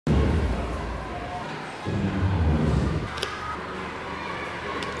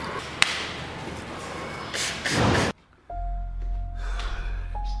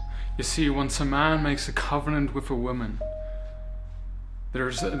You see, once a man makes a covenant with a woman,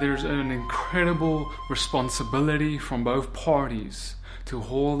 there's an incredible responsibility from both parties to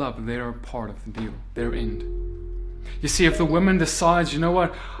hold up their part of the deal, their end. You see, if the woman decides, you know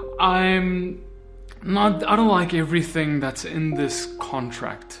what, I don't like everything that's in this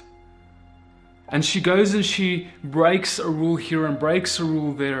contract, and she goes and she breaks a rule here and breaks a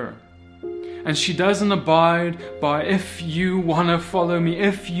rule there, and she doesn't abide by, if you want to follow me,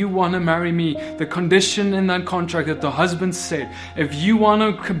 if you want to marry me, the condition in that contract that the husband said, if you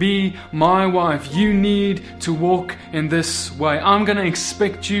want to be my wife, you need to walk in this way. I'm going to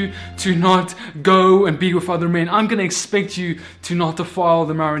expect you to not go and be with other men. I'm going to expect you to not defile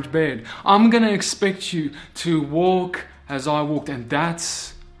the marriage bed. I'm going to expect you to walk as I walked. And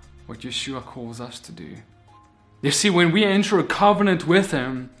that's what Yeshua calls us to do. You see, when we enter a covenant with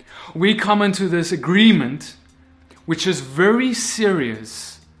Him, we come into this agreement, which is very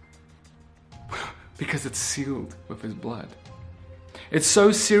serious because it's sealed with His blood. It's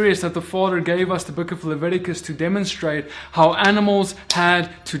so serious that the Father gave us the book of Leviticus to demonstrate how animals had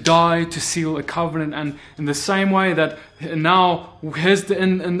to die to seal a covenant. And in the same way that now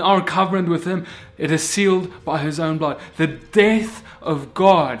in our covenant with Him, it is sealed by His own blood. The death of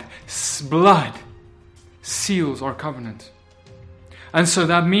God's blood seals our covenant. And so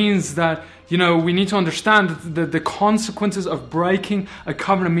that means that, we need to understand that the consequences of breaking a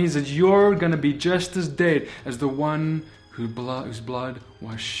covenant means that you're going to be just as dead as the one whose blood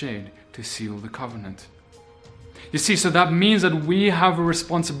was shed to seal the covenant. You see, so that means that we have a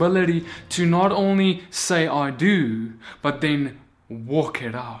responsibility to not only say I do, but then walk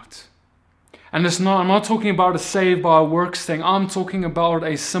it out. And I'm not talking about a saved by works thing. I'm talking about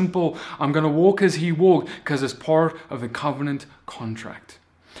a simple, I'm going to walk as He walked, because it's part of the covenant contract.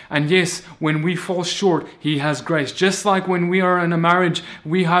 And yes, when we fall short, He has grace. Just like when we are in a marriage,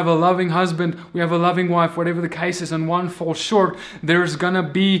 we have a loving husband, we have a loving wife, whatever the case is, and one falls short, there's going to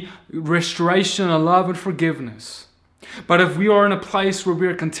be restoration and love and forgiveness. But if we are in a place where we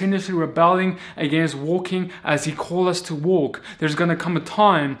are continuously rebelling against walking as He called us to walk, there's going to come a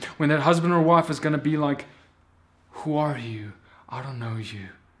time when that husband or wife is going to be like, who are you? I don't know you.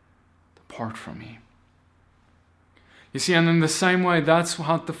 Depart from me. You see, and in the same way, that's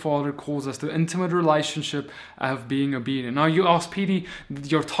what the Father calls us, the intimate relationship of being obedient. Now you ask, Petey,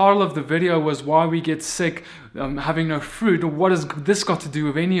 your title of the video was why we get sick, having no fruit. What has this got to do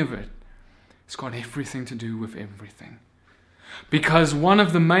with any of it? It's got everything to do with everything. Because one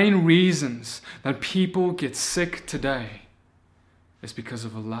of the main reasons that people get sick today is because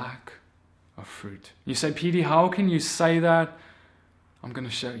of a lack of fruit. You say, Petey, how can you say that? I'm going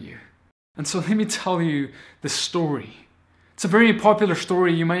to show you. And so let me tell you the story. It's a very popular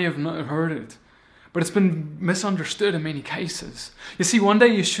story. You may have not heard it, but it's been misunderstood in many cases. You see, one day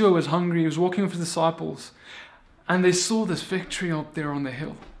Yeshua was hungry. He was walking with His disciples, and they saw this fig tree up there on the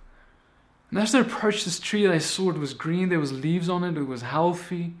hill. And as they approached this tree, they saw it was green, there was leaves on it, it was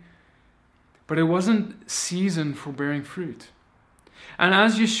healthy, but it wasn't seasoned for bearing fruit. And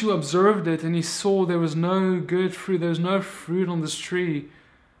as Yeshua observed it and He saw there was no good fruit, there was no fruit on this tree,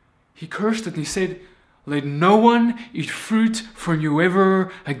 He cursed it and He said, let no one eat fruit from you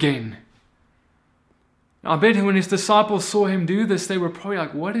ever again. Now, I bet when His disciples saw Him do this, they were probably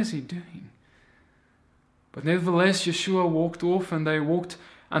like, what is He doing? But nevertheless, Yeshua walked off, and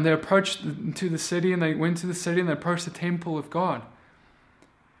they approached to the city, and they went to the city, and they approached the temple of God.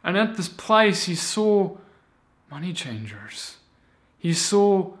 And at this place, He saw money changers. He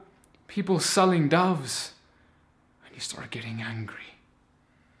saw people selling doves. And He started getting angry.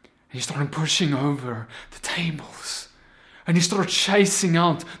 And He started pushing over the tables. And He started chasing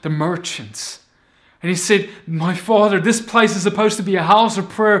out the merchants. And He said, my Father, this place is supposed to be a house of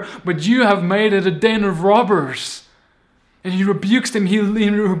prayer, but you have made it a den of robbers. And He rebukes them. He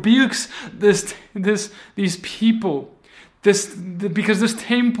rebukes these people. Because this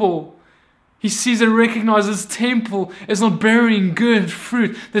temple, He sees and recognizes this temple is not bearing good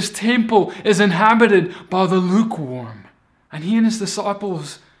fruit. This temple is inhabited by the lukewarm. And He and His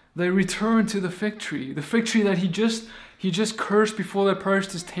disciples, they return to the fig tree that He just cursed before they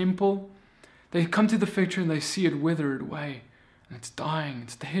approached His temple. They come to the fig tree and they see it withered away. And it's dying,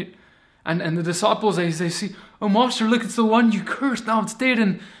 it's dead. And the disciples, they see, oh Master, look, it's the one you cursed, now it's dead.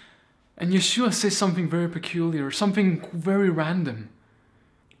 And Yeshua says something very peculiar, something very random.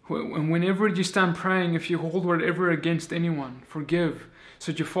 Whenever you stand praying, if you hold whatever against anyone, forgive,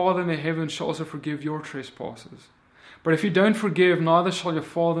 so that your Father in the heavens shall also forgive your trespasses. But if you don't forgive, neither shall your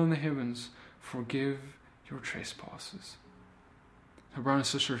Father in the heavens forgive your trespasses. Now,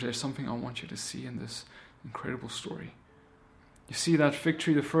 brothers and sisters, there's something I want you to see in this incredible story. You see that fig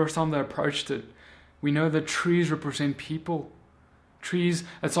tree, the first time they approached it, we know that trees represent people. Trees,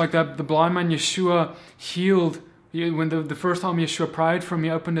 it's like that the blind man Yeshua healed. When the first time Yeshua prayed for him, he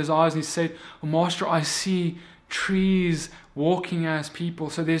opened his eyes and he said, "Oh, Master, I see trees walking as people."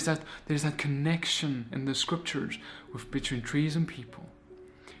 So there's that connection in the scriptures between trees and people.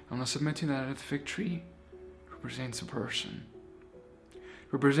 I'm going to submit to you that the fig tree represents a person.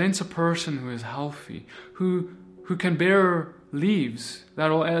 It represents a person who is healthy, who can bear leaves.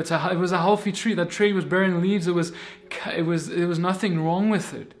 It was a healthy tree. That tree was bearing leaves. There was nothing wrong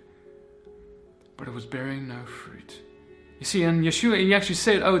with it, but it was bearing no fruit. You see, and Yeshua, he actually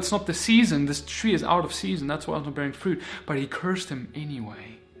said, "Oh, it's not the season. This tree is out of season. That's why it's not bearing fruit." But he cursed him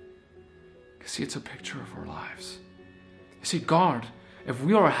anyway. You see, it's a picture of our lives. You see, God, if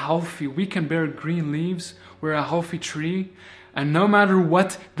we are healthy, we can bear green leaves. We're a healthy tree. And no matter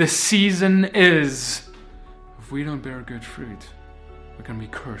what the season is, if we don't bear good fruit, we're going to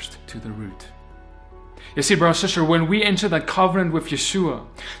be cursed to the root. You see, brother and sister, when we enter that covenant with Yeshua,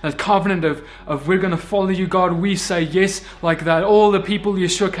 that covenant of we're going to follow you, God, we say yes, like that. All the people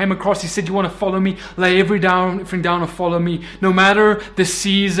Yeshua came across, he said, "You want to follow me? Lay everything down and follow me." No matter the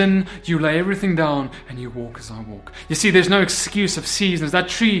season, you lay everything down and you walk as I walk. You see, there's no excuse of seasons. That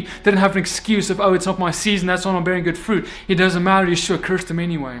tree didn't have an excuse of, "Oh, it's not my season, that's why I'm bearing good fruit." It doesn't matter, Yeshua cursed him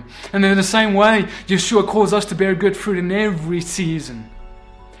anyway. And then in the same way, Yeshua calls us to bear good fruit in every season.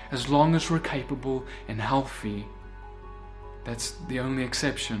 As long as we're capable and healthy. That's the only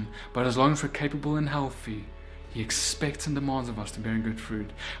exception. But as long as we're capable and healthy, he expects and demands of us to bear good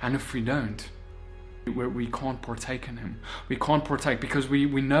fruit. And if we don't, we can't partake in him. We can't partake because we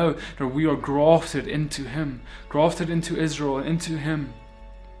know that we are grafted into him, grafted into Israel, into him.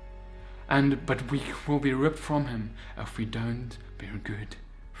 But we will be ripped from him if we don't bear good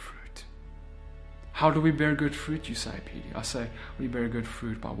fruit. How do we bear good fruit, you say, Petey? I say, we bear good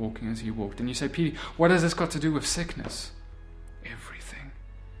fruit by walking as he walked. And you say, Petey, what has this got to do with sickness? Everything.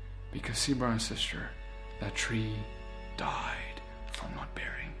 Because see, brother and sister, that tree died from not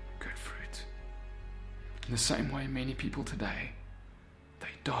bearing good fruit. In the same way, many people today,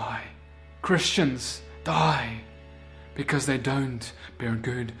 they die. Christians die because they don't bear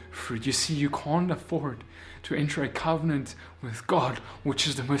good fruit. You see, you can't afford to enter a covenant with God, which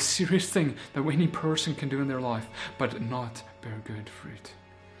is the most serious thing that any person can do in their life, but not bear good fruit.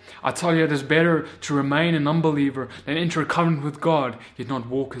 I tell you, it is better to remain an unbeliever than enter a covenant with God, yet not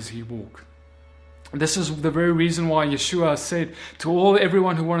walk as he walked. This is the very reason why Yeshua said to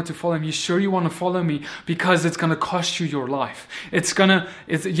everyone who wanted to follow him, "You sure you want to follow me? Because it's going to cost you your life." He told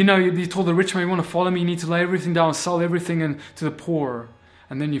the rich man, "You want to follow me, you need to lay everything down, sell everything to the poor,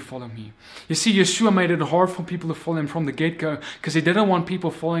 and then you follow me." You see, Yeshua made it hard for people to follow him from the get-go because he didn't want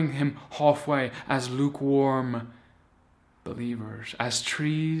people following him halfway as lukewarm believers, as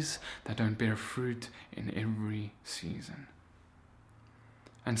trees that don't bear fruit in every season.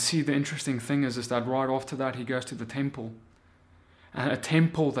 And see, the interesting thing is that right after that, he goes to the temple. And a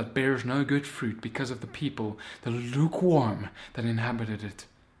temple that bears no good fruit because of the people, the lukewarm that inhabited it.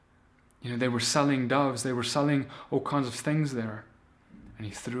 They were selling doves, they were selling all kinds of things there. And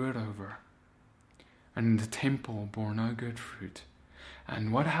he threw it over. And the temple bore no good fruit.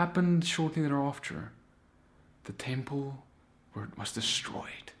 And what happened shortly thereafter? The temple was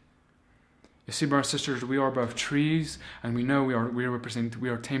destroyed. You see, brothers and sisters, we are both trees, and we know we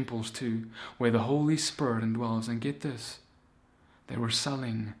are temples too, where the Holy Spirit indwells. And get this, they were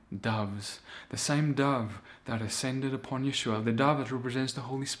selling doves, the same dove that ascended upon Yeshua, the dove that represents the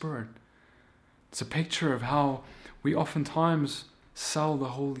Holy Spirit. It's a picture of how we oftentimes sell the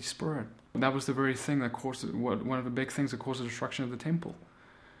Holy Spirit. That was the very thing that caused one of the big things that caused the destruction of the temple.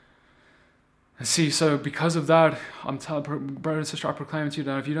 And see, so because of that, I'm telling brother and sister, I proclaim to you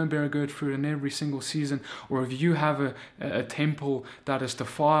that if you don't bear good fruit in every single season, or if you have a temple that is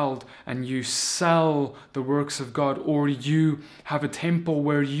defiled and you sell the works of God, or you have a temple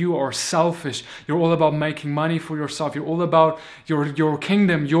where you are selfish, you're all about making money for yourself, you're all about your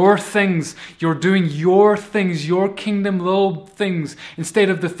kingdom, your things, you're doing your things, your kingdom little things, instead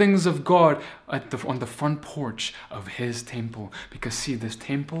of the things of God on the front porch of his temple. Because see, this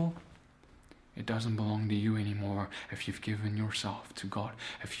temple, it doesn't belong to you anymore if you've given yourself to God.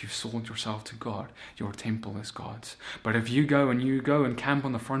 If you've sold yourself to God, your temple is God's. But if you go and camp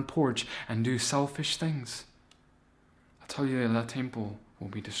on the front porch and do selfish things, I tell you that temple will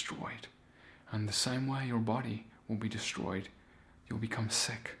be destroyed. And the same way your body will be destroyed. You'll become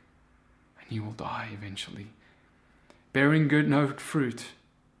sick and you will die eventually. Bearing good no fruit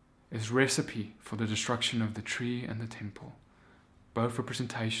is recipe for the destruction of the tree and the temple, both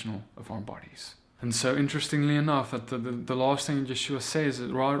representational of our bodies. And so interestingly enough, that the last thing Yeshua says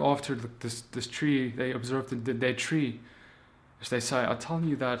right after this tree, they observed the dead tree, is they say, I tell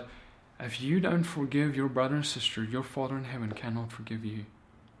you that if you don't forgive your brother and sister, your Father in heaven cannot forgive you.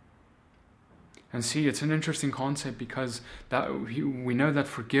 And see, it's an interesting concept because that we know that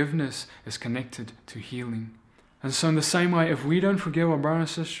forgiveness is connected to healing. And so in the same way, if we don't forgive our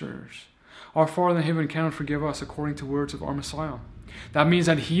brothers and sisters, our Father in heaven cannot forgive us according to words of our Messiah. That means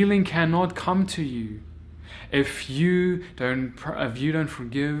that healing cannot come to you if you don't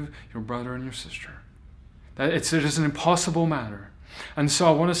forgive your brother and your sister. That it is an impossible matter. And so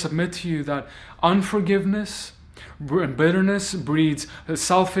I want to submit to you that unforgiveness and bitterness breeds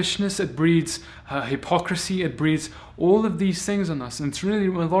selfishness, it breeds hypocrisy, it breeds all of these things in us. And it's really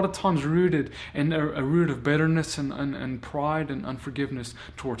a lot of times rooted in a root of bitterness and pride and unforgiveness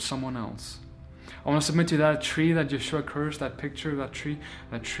towards someone else. I want to submit to you that tree that Yeshua cursed, that picture of that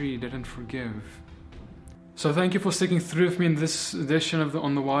tree didn't forgive. So thank you for sticking through with me in this edition of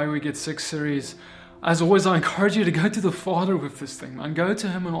On the Why We Get Sick series. As always, I encourage you to go to the Father with this thing, man. Go to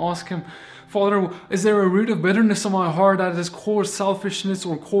Him and ask Him, Father, is there a root of bitterness in my heart that has caused selfishness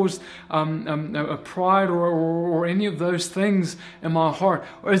or caused a pride or any of those things in my heart?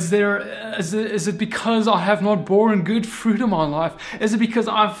 Or is it because I have not borne good fruit in my life? Is it because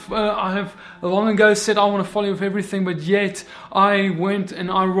I have long ago said I want to follow you with everything, but yet I went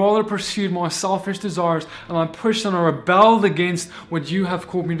and I rather pursued my selfish desires and I pushed and I rebelled against what you have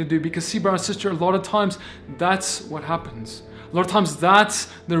called me to do? Because see, brother and sister, a lot of times that's what happens. A lot of times that's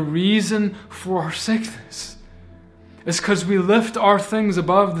the reason for our sickness. It's because we lift our things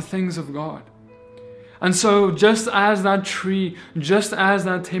above the things of God. And so just as that tree, just as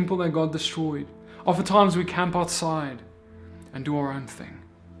that temple that God destroyed, oftentimes we camp outside and do our own thing.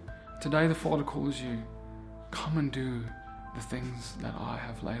 Today the Father calls you, come and do the things that I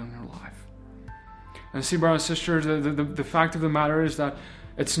have laid on your life. And see, brothers and sisters, the fact of the matter is that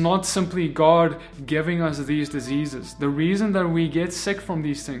it's not simply God giving us these diseases. The reason that we get sick from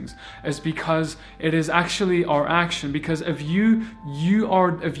these things is because it is actually our action. Because if you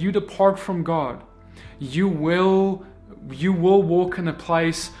depart from God, you will walk in a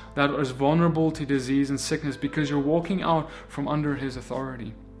place that is vulnerable to disease and sickness because you're walking out from under His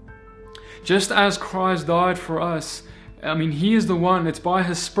authority. Just as Christ died for us, He is the one, it's by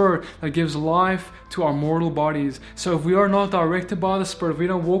His Spirit that gives life to our mortal bodies. So if we are not directed by the Spirit, if we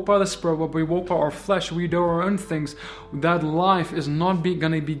don't walk by the Spirit, but we walk by our flesh, we do our own things, that life is not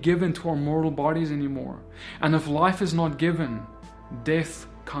going to be given to our mortal bodies anymore. And if life is not given, death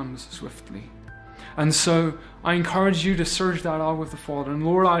comes swiftly. And so I encourage you to search that out with the Father. And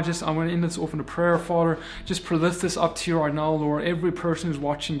Lord, I want to end this off in a prayer, Father. Just lift this up to you right now, Lord. Every person who's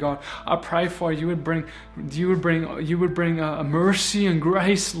watching, God, I pray, Father, you would bring a mercy and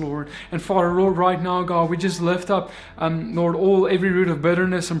grace, Lord. And Father, Lord, right now, God, we just lift up, Lord, every root of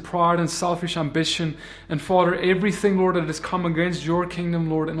bitterness and pride and selfish ambition. And Father, everything, Lord, that has come against your kingdom,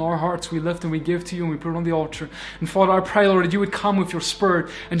 Lord, in our hearts, we lift and we give to you and we put it on the altar. And Father, I pray, Lord, that you would come with your Spirit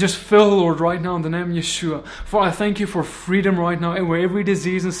and just fill, Lord, right now in the name of Yeshua. Father, I thank you for freedom right now, where every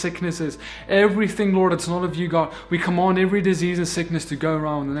disease and sickness is. Everything, Lord, that's not of you, God. We command every disease and sickness to go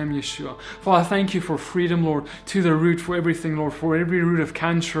around in the name of Yeshua. Father, I thank you for freedom, Lord, to the root, for everything, Lord, for every root of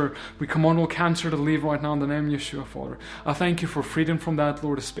cancer. We command all cancer to leave right now in the name of Yeshua, Father. I thank you for freedom from that,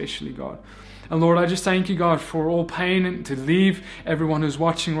 Lord, especially, God. And Lord, I just thank you, God, for all pain and to leave everyone who's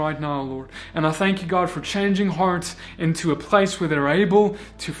watching right now, Lord. And I thank you, God, for changing hearts into a place where they're able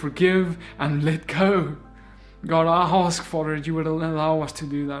to forgive and let go. God, I ask, Father, that you would allow us to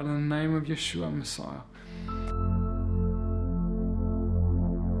do that in the name of Yeshua, Messiah.